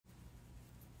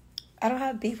I don't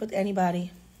have beef with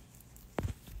anybody.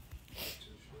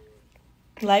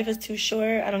 Life is too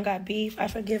short. I don't got beef. I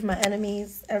forgive my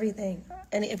enemies, everything.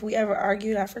 And if we ever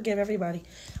argued, I forgive everybody.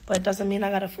 But it doesn't mean I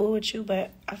got to fool with you,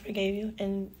 but I forgave you.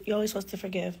 And you're always supposed to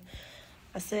forgive.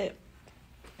 That's it.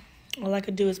 All I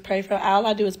do is pray for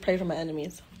my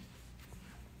enemies.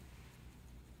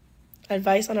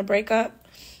 Advice on a breakup?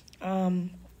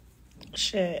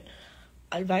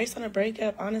 Advice on a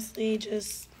breakup, honestly,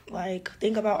 just, like,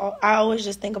 I always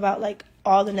just think about, like,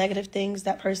 all the negative things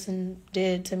that person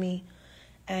did to me.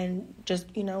 And just,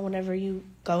 you know, whenever you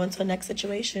go into a next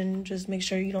situation, just make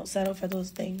sure you don't settle for those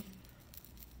things.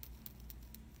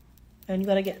 And you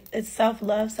got to it's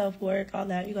self-love, self-work, all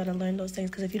that. You got to learn those things.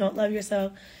 Because if you don't love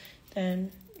yourself,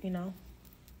 then, you know,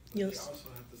 you also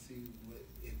have to see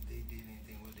if they did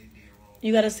anything, what they did wrong.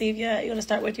 You got to see, you got to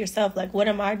start with yourself. Like, what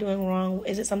am I doing wrong?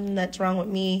 Is it something that's wrong with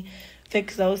me?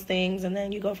 Fix those things, and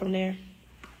then you go from there.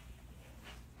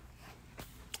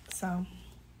 So...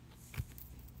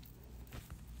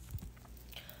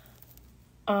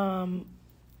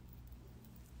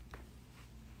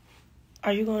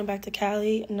 Are you going back to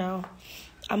Cali? No.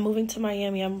 I'm moving to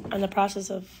Miami. I'm in the process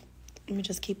of, let me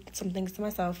just keep some things to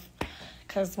myself.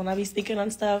 Because when I be speaking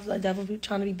on stuff, the devil be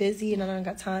trying to be busy and I don't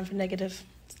got time for negative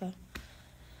stuff.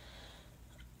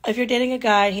 If you're dating a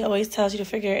guy, he always tells you to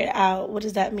figure it out. What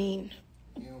does that mean?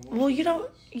 Well, you don't,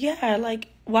 like,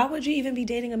 why would you even be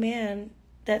dating a man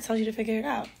that tells you to figure it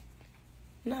out?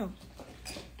 No.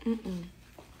 Mm-mm.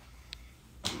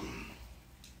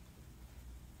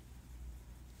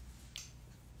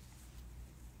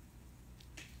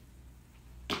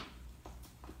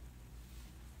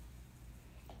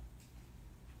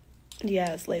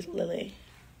 Yes, Lily.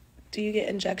 Do you get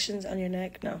injections on your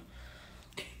neck? No.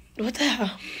 What the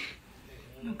hell?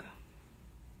 Okay.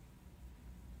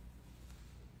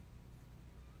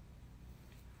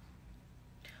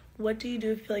 What do you do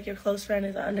if you feel like your close friend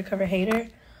is an undercover hater?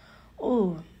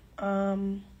 Ooh, I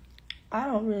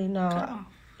don't really know.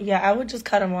 Yeah, I would just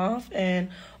cut them off,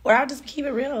 or I'll just keep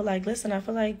it real. Like, listen, I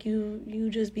feel like you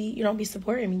don't be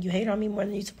supporting me. You hate on me more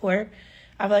than you support.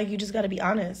 I feel like you just got to be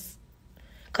honest.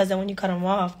 Because then when you cut them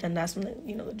off, then that's when,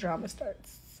 the drama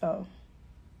starts. So.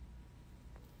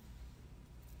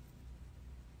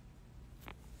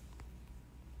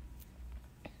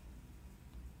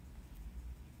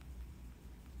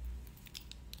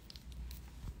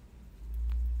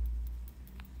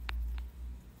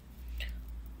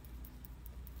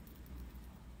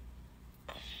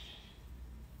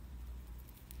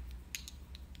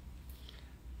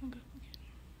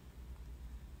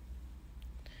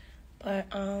 But,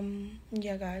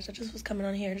 yeah, guys, I just was coming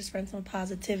on here to spread some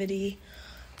positivity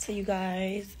to you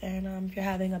guys. And if you're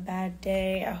having a bad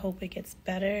day, I hope it gets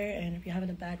better. And if you're having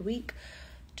a bad week,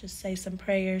 just say some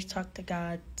prayers, talk to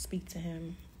God, speak to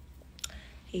him.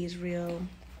 He's real.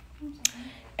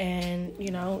 And,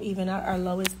 even at our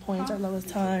lowest points, our lowest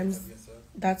times,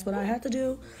 that's what I had to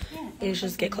do, is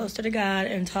just get closer to God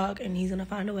and talk, and he's going to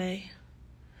find a way.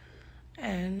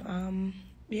 And,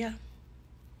 yeah.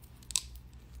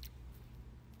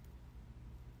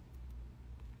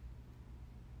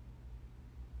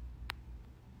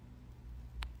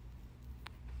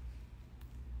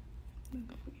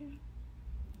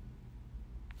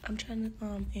 I'm trying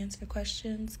to answer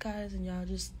questions, guys, and y'all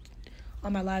just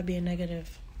on my live being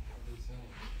negative.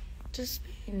 Just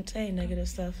saying negative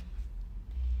stuff.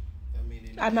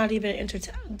 I'm not even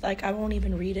I won't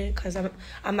even read it because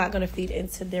I'm not gonna feed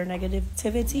into their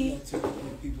negativity.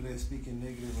 People that speaking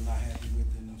negative are not happy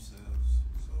within themselves.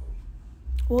 So.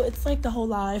 Well, it's like the whole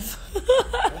life.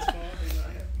 That's